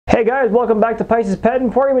Hey guys, welcome back to Pisces Pet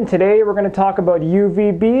Emporium, and today we're going to talk about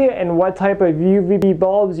UVB and what type of UVB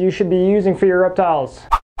bulbs you should be using for your reptiles.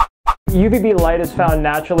 UVB light is found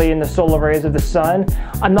naturally in the solar rays of the sun.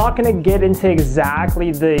 I'm not going to get into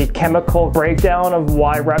exactly the chemical breakdown of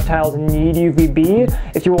why reptiles need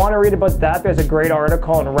UVB. If you want to read about that, there's a great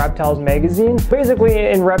article in Reptiles magazine. Basically,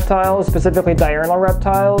 in reptiles, specifically diurnal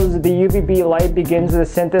reptiles, the UVB light begins the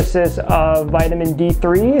synthesis of vitamin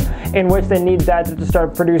D3, in which they need that to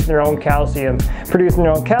start producing their own calcium. Producing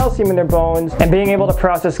their own calcium in their bones, and being able to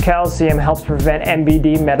process calcium helps prevent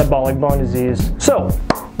MBD, metabolic bone disease. So,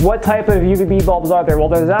 what type of UVB bulbs are there? Well,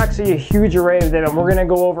 there's actually a huge array of them, and we're going to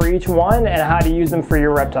go over each one and how to use them for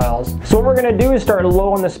your reptiles. So what we're going to do is start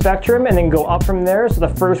low on the spectrum and then go up from there. So the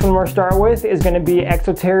first one we'll start with is going to be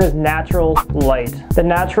Exo Terra's natural light. The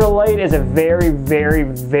natural light is a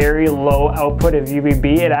very low output of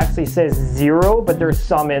UVB. It actually says 0, but there's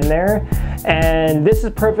some in there. And this is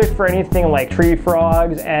perfect for anything like tree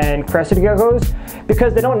frogs and crested geckos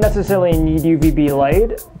because they don't necessarily need UVB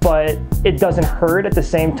light, but it doesn't hurt at the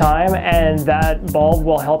same time, and that bulb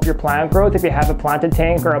will help your plant growth if you have a planted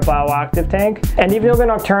tank or a bioactive tank. And even though they're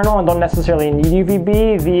nocturnal and don't necessarily need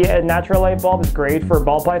UVB, the natural light bulb is great for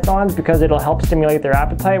ball pythons because it'll help stimulate their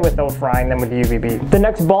appetite without frying them with UVB. The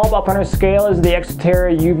next bulb up on our scale is the Exo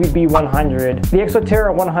Terra UVB100. The Exo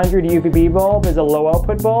Terra 100 UVB bulb is a low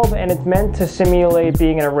output bulb, and it's meant to simulate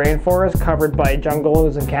being in a rainforest covered by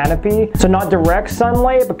jungles and canopy. So not direct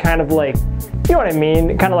sunlight, but kind of like, you know what I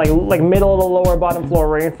mean, kind of like middle of the lower bottom floor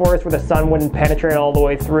rainforest where the sun wouldn't penetrate all the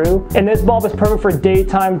way through. And this bulb is perfect for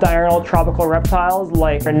daytime diurnal tropical reptiles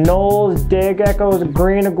like gnolls, day geckos,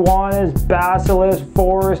 green iguanas, basilisks,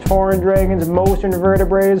 forest horned dragons, most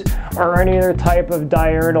invertebrates, or any other type of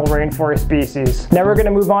diurnal rainforest species. Now we're going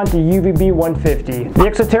to move on to UVB150. The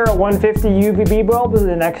Exo Terra 150 UVB bulb is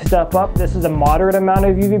the next step up. This is a moderate amount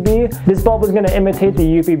of UVB. This bulb is going to imitate the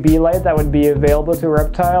UVB light that would be available to a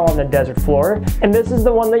reptile on the desert floor. And this is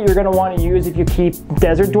the one that you're going to want to use if you keep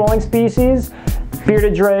desert dwelling species,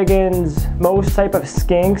 bearded dragons, most type of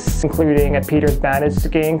skinks, including a Peter's banded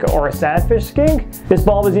skink or a sandfish skink. This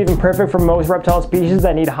bulb is even perfect for most reptile species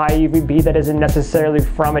that need high UVB that isn't necessarily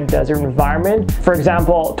from a desert environment. For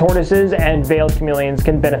example, tortoises and veiled chameleons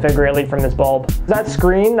can benefit greatly from this bulb. That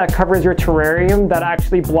screen that covers your terrarium that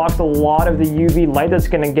actually blocks a lot of the UV light that's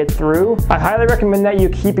going to get through. I highly recommend that you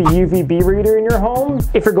keep a UVB reader in your home.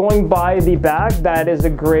 If you're going by the back, that is a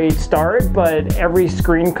great start, but every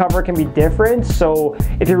screen cover can be different. So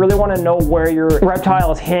if you really want to know where your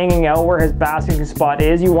reptile is hanging out, where his basking spot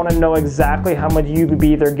is, you want to know exactly how much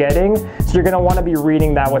UVB they're getting. So you're going to want to be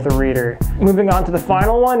reading that with a reader. Moving on to the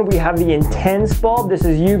final one, we have the intense bulb. This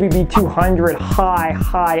is UVB200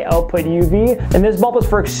 high output UV. And this bulb is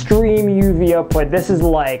for extreme UV output. This is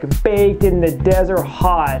like baked in the desert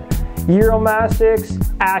hot. Uromastics,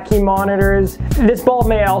 Ackie monitors. This bulb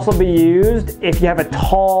may also be used if you have a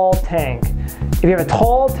tall tank. If you have a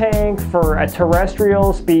tall tank for a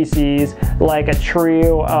terrestrial species like a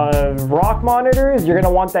trio of rock monitors, you're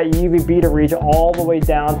going to want that UVB to reach all the way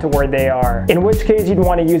down to where they are, in which case you'd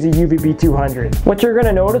want to use a UVB200. What you're going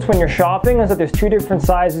to notice when you're shopping is that there's two different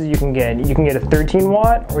sizes you can get. You can get a 13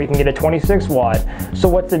 watt or you can get a 26 watt. So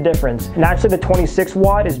what's the difference? And actually the 26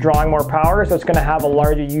 watt is drawing more power, so it's going to have a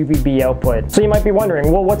larger UVB output. So you might be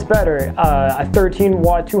wondering, well, what's better, a 13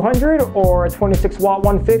 watt 200 or a 26 watt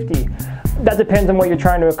 150? That depends on what you're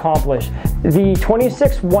trying to accomplish. The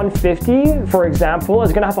 26 150, for example,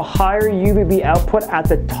 is going to have a higher UVB output at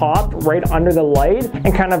the top, right under the light,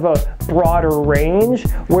 and kind of a broader range,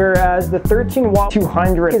 whereas the 13 watt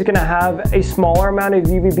 200 is going to have a smaller amount of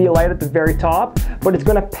UVB light at the very top, but it's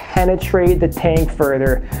going to penetrate the tank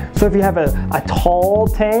further. So if you have a tall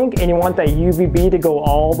tank and you want that UVB to go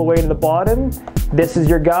all the way to the bottom, this is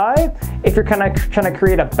your guy. If you're kind of trying to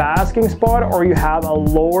create a basking spot or you have a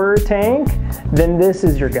lower tank, then this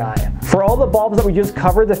is your guy. For all the bulbs that we just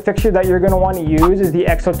covered, the fixture that you're going to want to use is the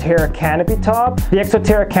Exo Terra Canopy top. The Exo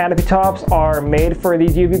Terra Canopy tops are made for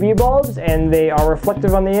these UVB bulbs, and they are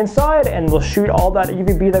reflective on the inside and will shoot all that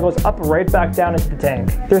UVB that goes up right back down into the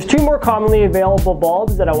tank. There's two more commonly available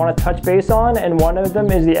bulbs that I want to touch base on, and one of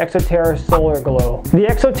them is the Exo Terra Solar Glo. The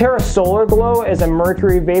Exo Terra Solar Glo is a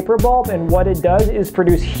mercury vapor bulb, and what it does is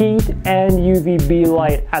produce heat and UVB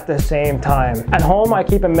light at the same time. At home, I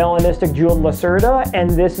keep a melanistic jeweled Lacerda, and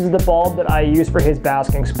this is the bulb that I use for his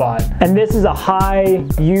basking spot. And this is a high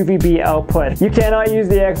UVB output. You cannot use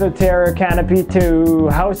the Exo Terra Canopy to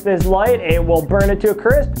house this light. It will burn it to a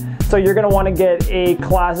crisp. so you're going to want to get a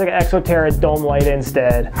classic Exo Terra dome light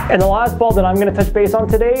instead. And the last bulb that I'm going to touch base on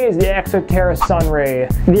today is the Exo Terra Sunray.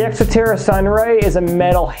 The Exo Terra Sunray is a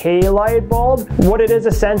metal halide bulb. What it is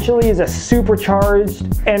essentially is a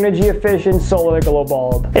supercharged, energy efficient solar glow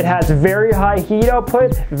bulb. It has very high heat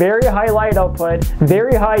output, very high light output,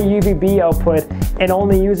 very high UVB output, and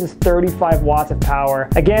only uses 35 watts of power.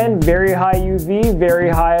 Again, very high UV, very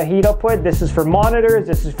high heat output. This is for monitors,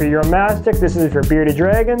 this is for your mastics, this is for bearded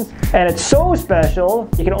dragons, and it's so special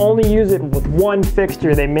you can only use it with one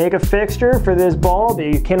fixture. They make a fixture for this bulb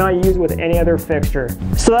that you cannot use with any other fixture.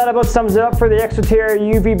 So that about sums it up for the Exo Terra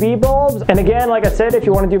UVB bulbs. And again, like I said, if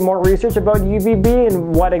you want to do more research about UVB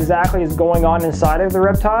and what exactly is going on inside of the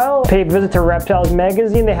Reptile, pay a visit to Reptile's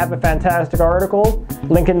magazine. They have a fantastic article,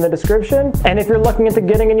 link in the description. And if you're looking into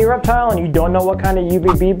getting a new Reptile and you don't know what kind of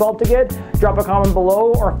UVB bulb to get, drop a comment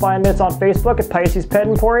below or find us on Facebook at Pisces Pet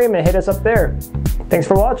Emporium and hit us up there. Thanks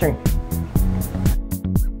for watching.